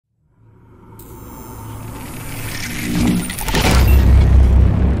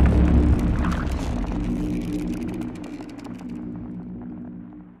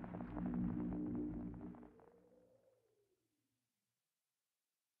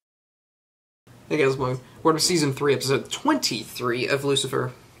Hey guys, we're on season 3, episode 23 of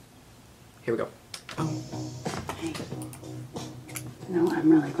Lucifer. Here we go. Oh. Hey. No,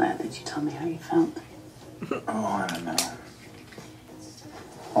 I'm really glad that you told me how you felt. Oh, I don't know.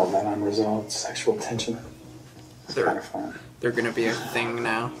 All that unresolved sexual tension. It's kind of fun. They're gonna be a thing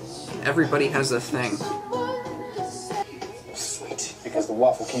now. Everybody has a thing. Sweet. Because the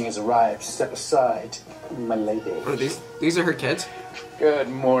Waffle King has arrived. Step aside, my lady. What are these? These are her kids? Good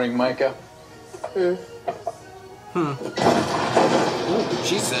morning, Micah. Ooh,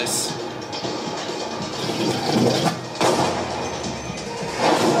 Jesus.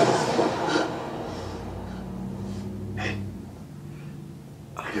 Hey.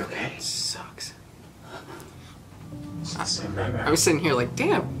 Are you okay? It sucks. I was sitting here like,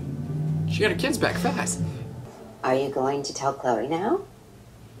 damn, she got her kids back fast. Are you going to tell Chloe now?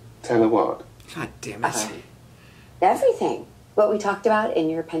 Tell her what? God damn it. Everything. What we talked about in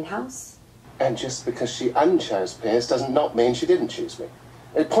your penthouse? And just because she unchose Pierce does not mean she didn't choose me.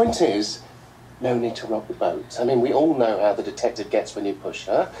 The point is, no need to rock the boat. I mean, we all know how the detective gets when you push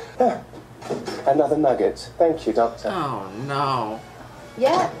her. Ah, another nugget. Thank you, Doctor. Oh, no.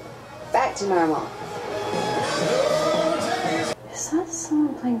 Yeah, back to normal. Is that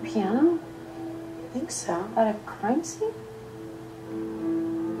someone playing piano? I think so. At a crime scene?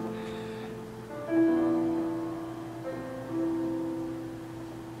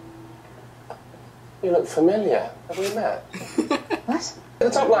 You look familiar. Have we met? What?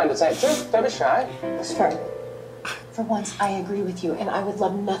 The top line, detective. Don't be shy. Lucifer, for once, I agree with you, and I would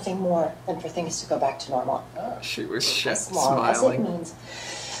love nothing more than for things to go back to normal. She was As long as it smiling. means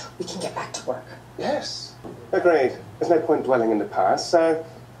we can get back to work. Yes. Agreed. There's no point dwelling in the past, so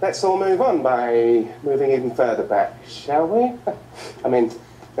let's all move on by moving even further back, shall we? I mean,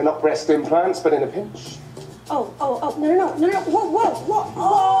 they're not breast implants, but in a pinch. No,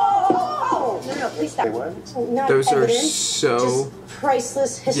 please stop. They won't. Not Those are evidence, so... just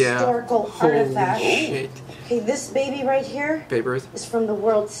priceless historical Holy artifact. shit. Okay, this baby right here Babe Ruth. is from the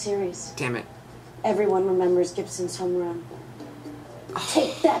World Series. Damn it. Everyone remembers Gibson's home run.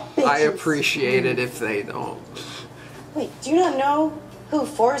 Take that, bitches. I appreciate it if they don't. Wait, do you not know who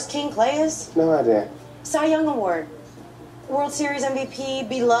Forrest King Clay is? No idea. Cy Young Award. World Series MVP,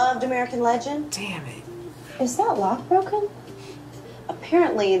 beloved American legend. Damn it. Is that lock broken?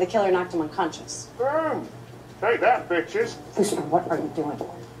 Apparently, the killer knocked him unconscious. Boom! Take that, bitches. Lucifer, what are you doing?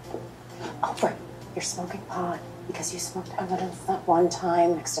 Alfred, you're smoking pot because you smoked evidence that one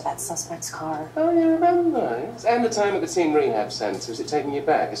time next to that suspect's car. Oh, you remember? Yes. And the time at the teen rehab centre. Is it taking you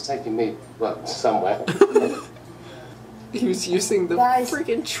back? It's taking me, well, somewhere. He was using the Guys.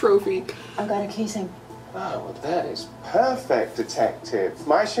 freaking trophy. I've got a casing. Oh, well, that is perfect, detective.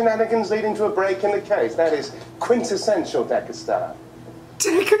 My shenanigans leading to a break in the case. That is quintessential Deckerstar.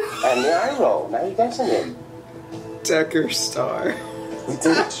 And the eye roll. Now you're getting it. Deckerstar. We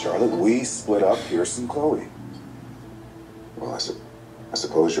did it, Charlotte. We split up Pierce and Chloe. Well, I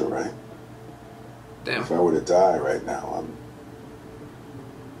suppose you're right. Damn. If I were to die right now,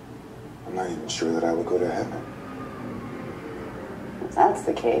 I'm not even sure that I would go to heaven. If that's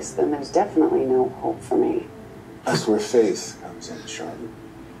the case, then there's definitely no hope for me. That's where faith comes in, Charlotte.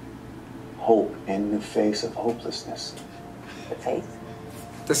 Hope in the face of hopelessness. The faith?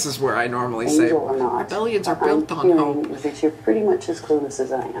 This is where I normally say Angel or not, rebellions are what built I'm on hearing hope. is that you're pretty much as clueless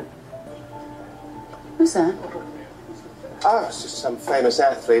as I am. Who's that? Oh, it's just some famous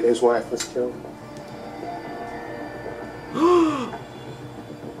athlete whose wife was killed.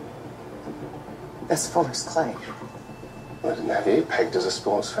 That's Forrest Clay. I didn't have you pegged as a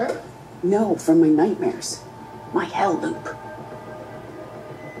sports fan. No, from my nightmares. My hell loop.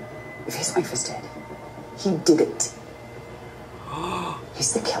 If his wife is dead, he did it.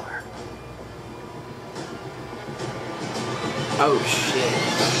 He's the killer. Oh shit.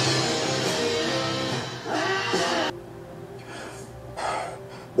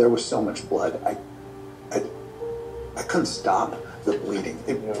 There was so much blood. I couldn't stop the bleeding.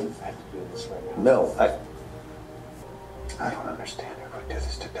 You don't have to do this right now. No, I don't understand who would do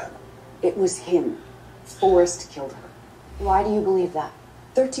this to them. It was him. Forrest killed her. Why do you believe that?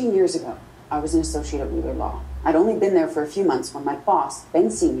 13 years ago, I was an associate at Wheeler Law. I'd only been there for a few months when my boss,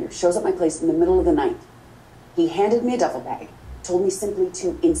 Ben Sr., shows up at my place in the middle of the night. He handed me a duffel bag, told me simply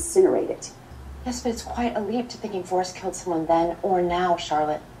to incinerate it. Yes, but it's quite a leap to thinking Forrest killed someone then or now,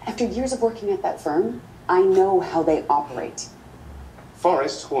 Charlotte. After years of working at that firm, I know how they operate.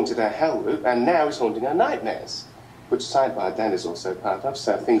 Forrest haunted her hell loop, and now he's haunting her nightmares. Which sidebar Dan is also part of,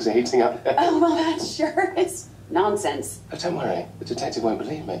 so things are heating up there. Oh, well, that sure is nonsense. Oh, don't worry, the detective won't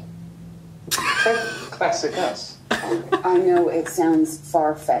believe me. Classic us. I know it sounds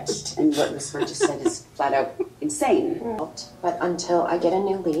far-fetched, and what Lucifer just said is flat out insane. But until I get a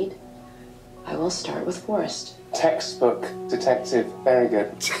new lead, I will start with Forrest. Textbook detective. Very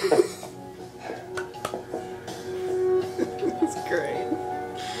good. That's great.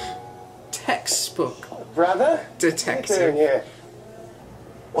 Textbook Brother? detective. What are you doing here?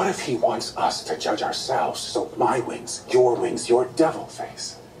 What if he wants us to judge ourselves? So my wings, your devil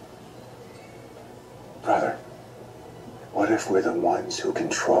face. Brother, what if we're the ones who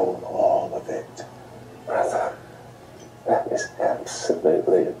control all of it? Brother, that is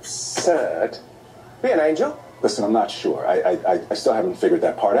absolutely absurd. Be an angel. Listen, I'm not sure. I still haven't figured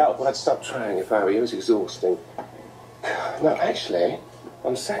that part out. Well, I'd stop trying if I were you. It's exhausting. No, actually,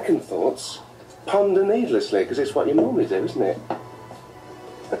 on second thoughts, ponder needlessly, because it's what you normally do, isn't it?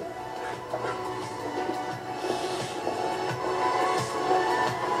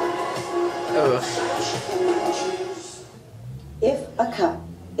 If a cut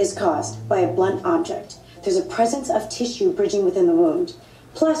is caused by a blunt object, there's a presence of tissue bridging within the wound.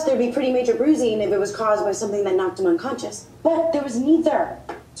 Plus, there'd be pretty major bruising if it was caused by something that knocked him unconscious. But there was neither.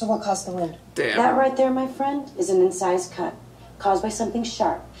 So what caused the wound? Damn. That right there, my friend, is an incised cut caused by something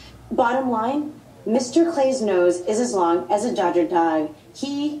sharp. Bottom line, Mr. Clay's nose is as long as a Dodger dog.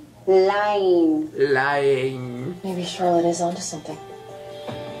 He lying. Lying. Maybe Charlotte is onto something.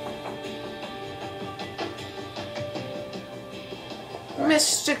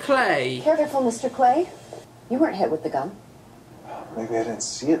 Mr. Clay. Careful, Mr. Clay. You weren't hit with the gun. Maybe I didn't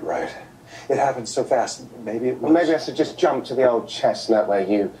see it right. It happened so fast. Maybe it was... Well, maybe I should just jump to the old chestnut where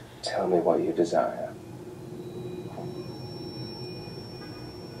you tell me what you desire.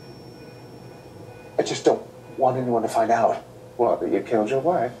 I just don't want anyone to find out. What, that you killed your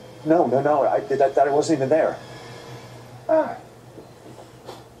wife? No. That I wasn't even there. Ah.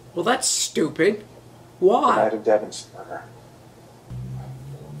 Well, that's stupid. The Why? night of Devon's murder.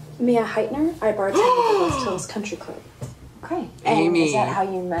 Mia Heitner, I bartend at the West Hills Country Club. Okay. Amy. And is that how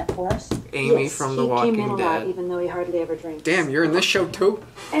you met Forrest? Amy Yes, from The he Walking came in a lot, Dead. even though he hardly ever drinks. Damn, you're in this show too?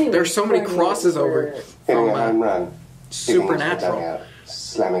 Anyway, There's so many for a crosses minute, over we're- Hitting from a home run. Supernatural. Digging into the dugout,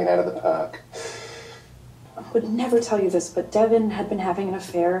 slamming it out of the park. I would never tell you this, but Devon had been having an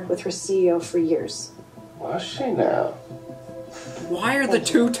affair with her CEO for years. Was she now? Why are the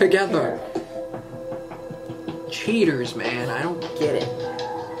two together? Cheaters, man. I don't get it.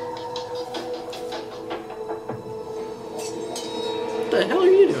 What the hell are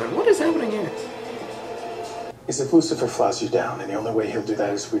you doing? What is happening here? Is if Lucifer flaws you down, and the only way he'll do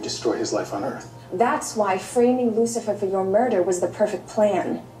that is if we destroy his life on Earth. That's why framing Lucifer for your murder was the perfect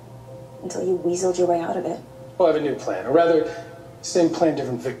plan. Until you weaseled your way out of it. We'll have a new plan, or rather, same plan,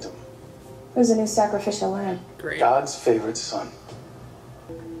 different victim. Who's a new sacrificial lamb? Great. God's favorite son.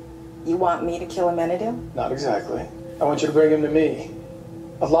 You want me to kill Amenadiel? Not exactly. I want you to bring him to me.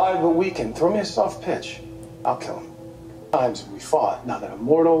 Alive but weakened. Throw me a soft pitch. I'll kill him. Times we fought, now that I'm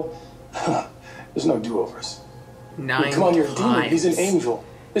mortal, there's no do-overs. 9 Come on, you're a demon. times. He's an angel.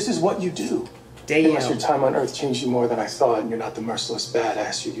 This is what you do. Damn. Unless your time on Earth changed you more than I thought, and you're not the merciless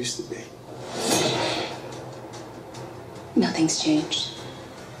badass you used to be. Nothing's changed.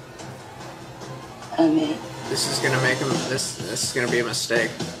 I mean, This is gonna make him. This is gonna be a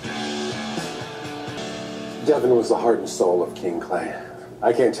mistake. Devon was the heart and soul of King Clay.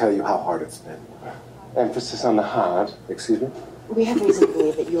 I can't tell you how hard it's been. Emphasis on the hard. Excuse me? We have reason to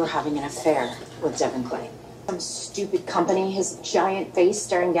believe that you are having an affair with Devon Clay. Some stupid company, his giant face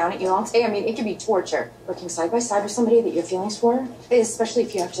staring down at you all day. I mean, it can be torture. Working side by side with somebody that you have feelings for, especially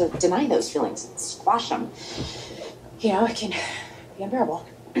if you have to deny those feelings and squash them. You know, it can be unbearable.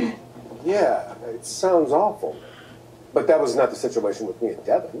 Yeah, it sounds awful. But that was not the situation with me and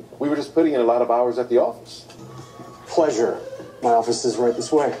Devon. We were just putting in a lot of hours at the office. Pleasure. My office is right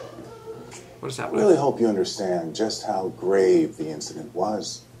this way. What is I happening? really hope you understand just how grave the incident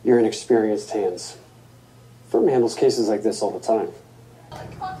was. You're in experienced hands. Firm handles cases like this all the time.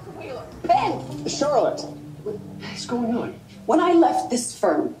 Ben! Charlotte! What's going on? When I left this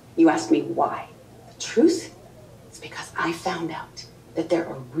firm, you asked me why. The truth? It's because I found out that there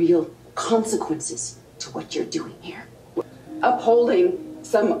are real consequences to what you're doing here. Upholding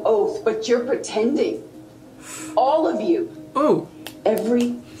some oath, but you're pretending. All of you. Oh.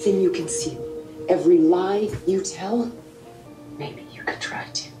 Everything you conceal, every lie you tell, maybe you could try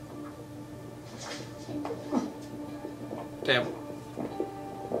to. Damn.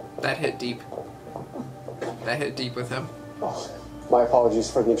 That hit deep. That hit deep with him. Oh, my apologies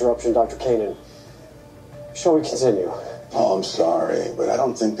for the interruption, Dr. Kanan. Shall we continue? Oh, I'm sorry, but I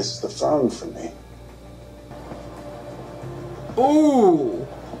don't think this is the firm for me. Ooh.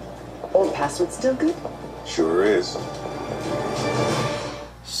 Old password still good? Sure is.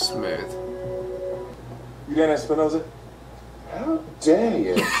 Smooth. You done Espinosa? How dare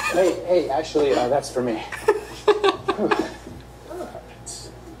you? Hey, actually, that's for me.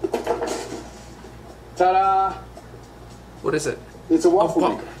 Ta-da! What is it? It's a waffle Oh,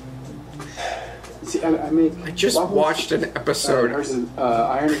 maker. See, I make. I just waffles. watched an episode.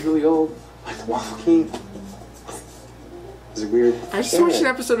 Iron is really old. Like the Waffle King. Is it weird? I just watched an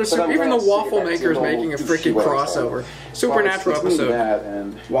episode of Super. Even the Waffle Maker is making a freaking crossover. Supernatural Well, it's episode. that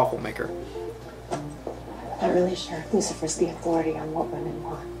and Waffle Maker. Not really sure. Lucifer's the authority on what women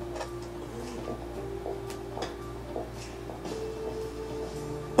want.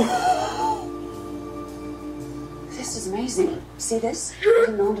 This is amazing. See this? These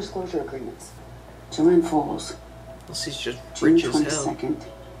are non-disclosure agreements. Joanne Foles, Well, she's just June rich as hell. 22nd,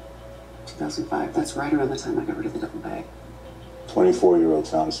 2005. That's right around the time I got rid of the duffel bag. 24-year-old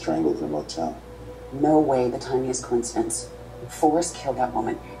found strangled in a motel. No way the tiniest coincidence. Forrest killed that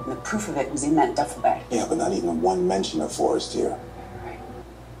woman, and the proof of it was in that duffel bag. Yeah, but not even one mention of Forrest here.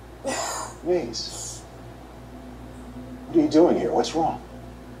 Maze. What are you doing here? What's wrong?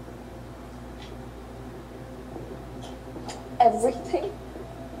 Everything.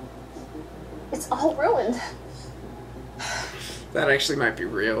 It's all ruined. That actually might be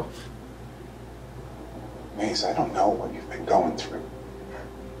real. Maze, I don't know what you've been going through.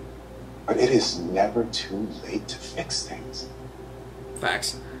 But it is never too late to fix things.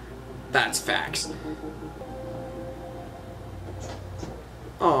 Facts. That's facts.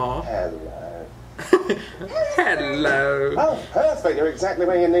 Aw. Hello. Hello. Oh, perfect. You're exactly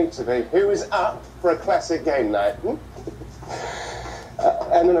where you need to be. Who's up for a classic game night? No.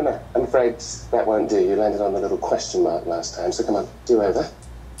 I'm afraid that won't do. You landed on the little question mark last time, so come on, do over.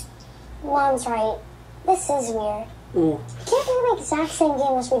 Mom's right. This is weird. Ooh. We can't do the exact same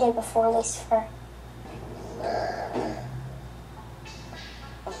game as we did before, Lucifer.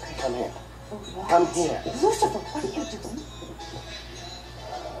 Okay, come here. Come here. Lucifer, what are you doing?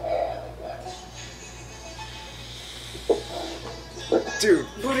 Dude,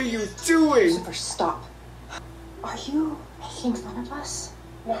 what are you doing? Lucifer, stop. Are you making fun of us?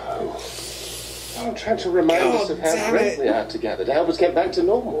 No. I'm trying to remind us of how great we are together, to help us get back to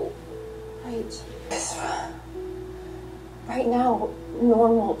normal. Right. Right now,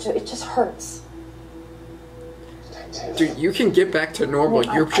 normal, it just hurts. Dude, you can get back to normal.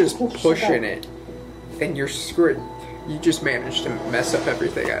 Well, You're I just think you should pushing go. it. And you're screwed. You just managed to mess up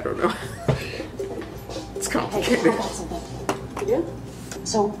everything. I don't know. It's Hey, complicated. I got something. You do?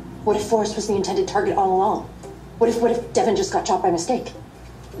 So, what if Forrest was the intended target all along? What if Devin just got shot by mistake?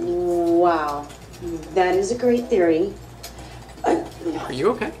 Wow. That is a great theory. Are you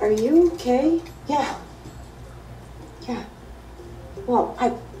okay? Are you okay? Yeah. Well,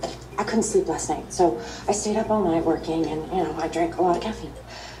 I couldn't sleep last night, so I stayed up all night working, and I drank a lot of caffeine.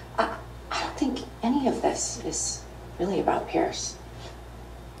 I don't think any of this is really about Pierce.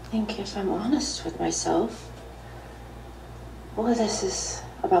 I think if I'm honest with myself, all of this is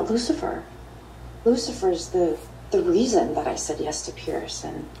about Lucifer. Lucifer's the reason that I said yes to Pierce,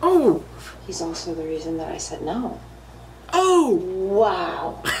 and he's also the reason that I said no. Oh!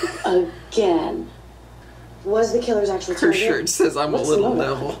 Wow. Again. Was the killer's actual Her target? shirt says I'm a little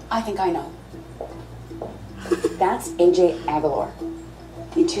devil. I think I know. That's AJ Aguilar.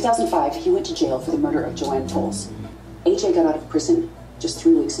 In 2005, he went to jail for the murder of Joanne Foles. AJ got out of prison just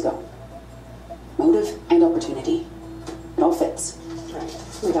 3 weeks ago. Motive and opportunity. It all fits. Right.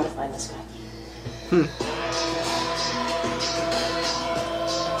 We gotta find this guy.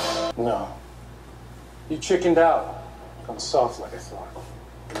 No. You chickened out. I'm soft like I thought.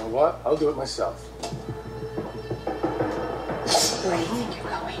 You know what? I'll do it myself. Where do you think you're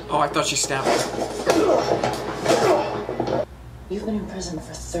going? Oh, I thought she stabbed her. You've been in prison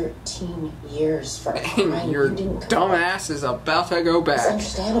for 13 years for a crime And your you didn't commit. dumbass is about to go It's back.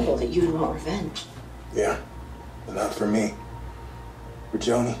 understandable that you'd want revenge. Yeah, but not for me. For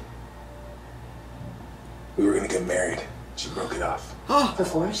Joni. We were gonna get married. She broke it off. For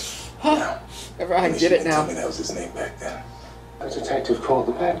Forrest? No. I She get it didn't now. tell me that was his name back then. The detective called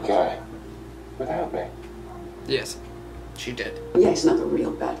the bad guy. Without me. Yes, she did. Yeah, he's not the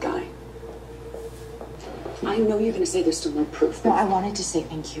real bad guy. I know you're going to say there's still no proof. No, I wanted to say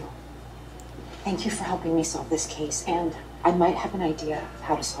thank you. Thank you for helping me solve this case, and I might have an idea of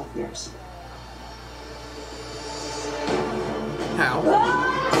how to solve yours. How?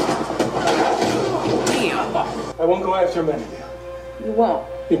 Damn. I won't go after him anyway. You won't.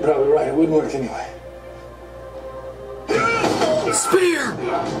 You're probably right. It wouldn't work anyway. Spear!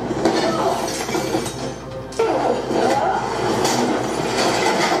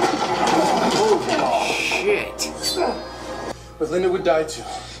 shit. But Linda would die too.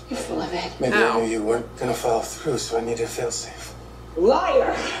 You're full of it. Maybe I knew you weren't gonna follow through, so I needed a failsafe.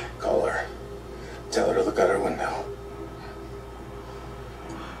 Liar! Call her. Tell her to look out her window.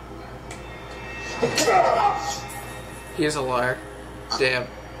 He is a liar. Damn.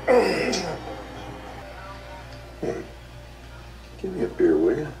 Hey, give me a beer,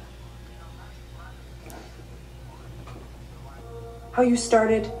 will you? How you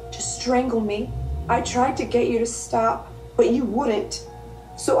started to strangle me. I tried to get you to stop, but you wouldn't.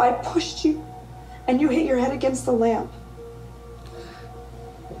 So I pushed you, and you hit your head against the lamp.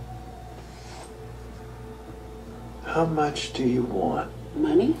 How much do you want?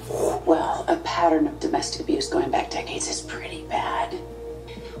 Money? Well, a pattern of domestic abuse going back decades is pretty bad.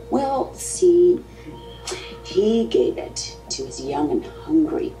 Well, see, he gave it to his young and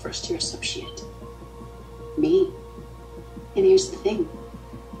hungry first-year associate. Me. And here's the thing.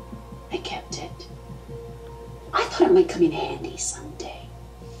 I kept it. I thought it might come in handy someday.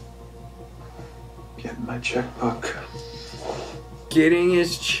 Get my checkbook. Getting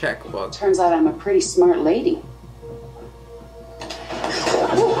his checkbook. Turns out I'm a pretty smart lady.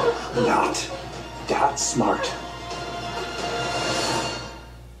 Not that smart.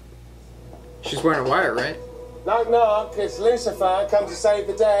 She's wearing a wire, right? Knock, knock. It's Lucifer. Come to save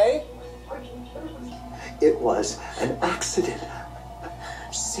the day. It was an accident.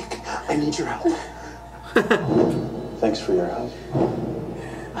 I'm sick. I need your help. Thanks for your help.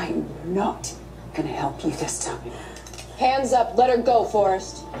 I'm not gonna help you this time. Hands up. Let her go,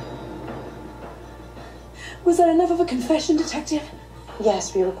 Forrest. Was that enough of a confession, Detective?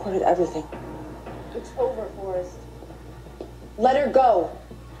 Yes, we recorded everything. It's over, Forrest. Let her go.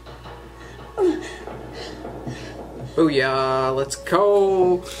 Booyah, let's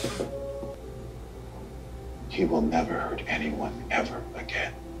go. He will never hurt anyone ever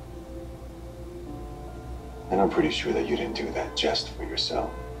again. And I'm pretty sure that you didn't do that just for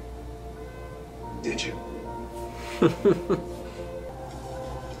yourself. Did you?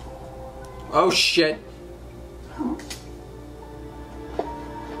 Oh shit.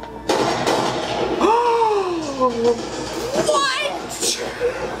 What?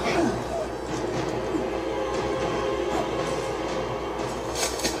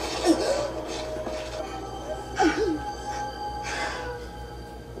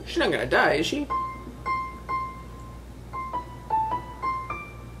 She's not gonna die, is she?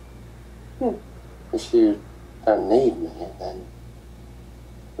 If you don't need me, then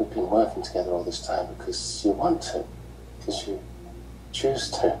we've been working together all this time because you want to, because you choose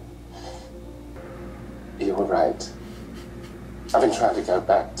to. You were right. I've been trying to go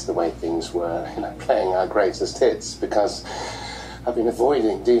back to the way things were, playing our greatest hits, because I've been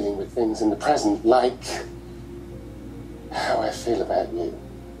avoiding dealing with things in the present, like how I feel about you.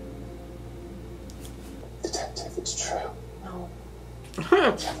 Detective, it's true. No.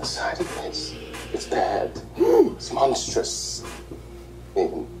 The other side of this, it's bad. It's monstrous.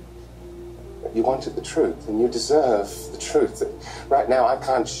 Even. But you wanted the truth, and you deserve the truth. Right now, I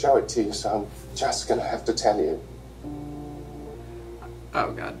can't show it to you, so I'm just gonna have to tell you.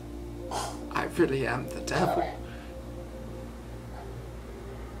 Oh god. I really am the devil.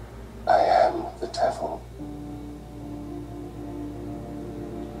 I am the devil.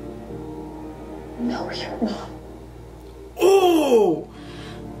 No, you're not. Oh!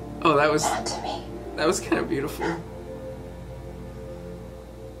 Oh, that was... Not to me. That was kind of beautiful.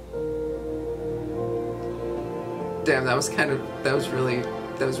 Damn, that was kind of... That was really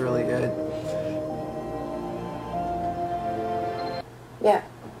good. Yeah.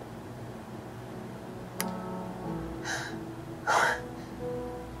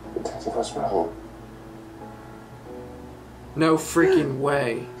 Detective, what's wrong? No freaking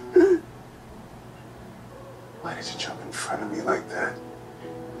way. Why did you jump in front of me like that?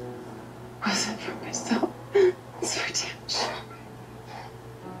 Wasn't for myself. It's for redemption.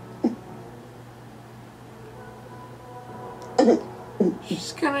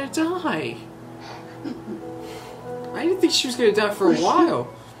 She's gonna die. I didn't think she was gonna die for a while.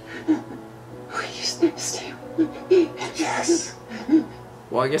 Will you stay? Yes.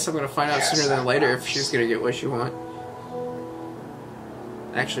 Well, I guess I'm gonna find out sooner than later if she's gonna get what she wants.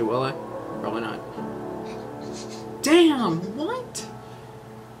 Actually, will I? Probably not. Damn, what?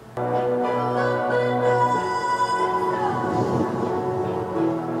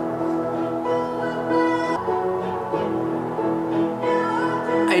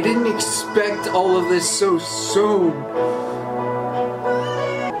 I didn't expect all of this so soon.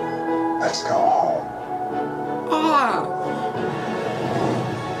 Let's go home. Ah!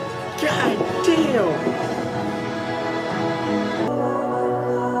 God damn!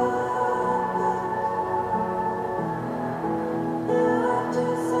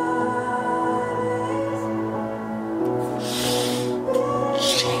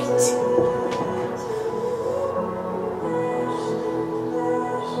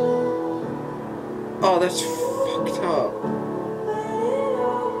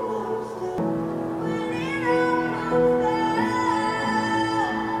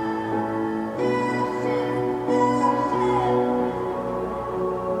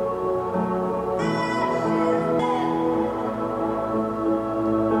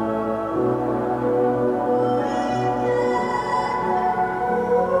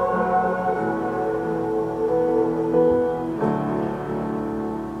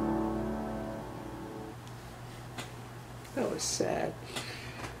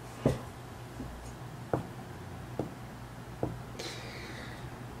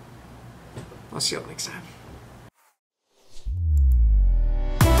 I'll see y'all next time.